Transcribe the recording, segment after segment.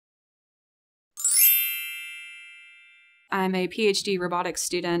I'm a PhD robotics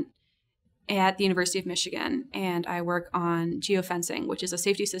student at the University of Michigan, and I work on geofencing, which is a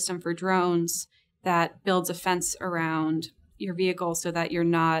safety system for drones that builds a fence around your vehicle so that you're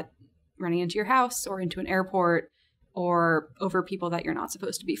not running into your house or into an airport or over people that you're not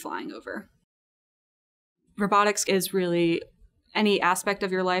supposed to be flying over. Robotics is really any aspect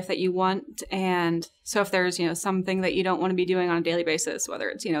of your life that you want. And so if there's, something that you don't want to be doing on a daily basis, whether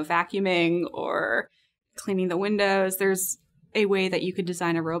it's, vacuuming or cleaning the windows, there's a way that you could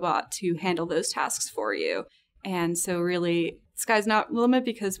design a robot to handle those tasks for you. And so really, the sky's not the limit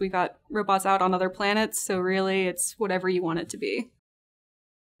because we got robots out on other planets. So really, it's whatever you want it to be.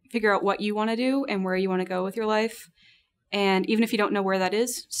 Figure out what you want to do and where you want to go with your life. And even if you don't know where that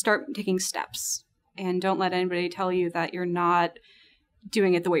is, start taking steps. And don't let anybody tell you that you're not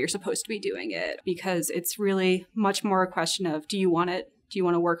doing it the way you're supposed to be doing it, because it's really much more a question of, do you want it? Do you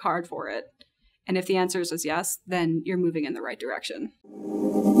want to work hard for it? And if the answer is yes, then you're moving in the right direction.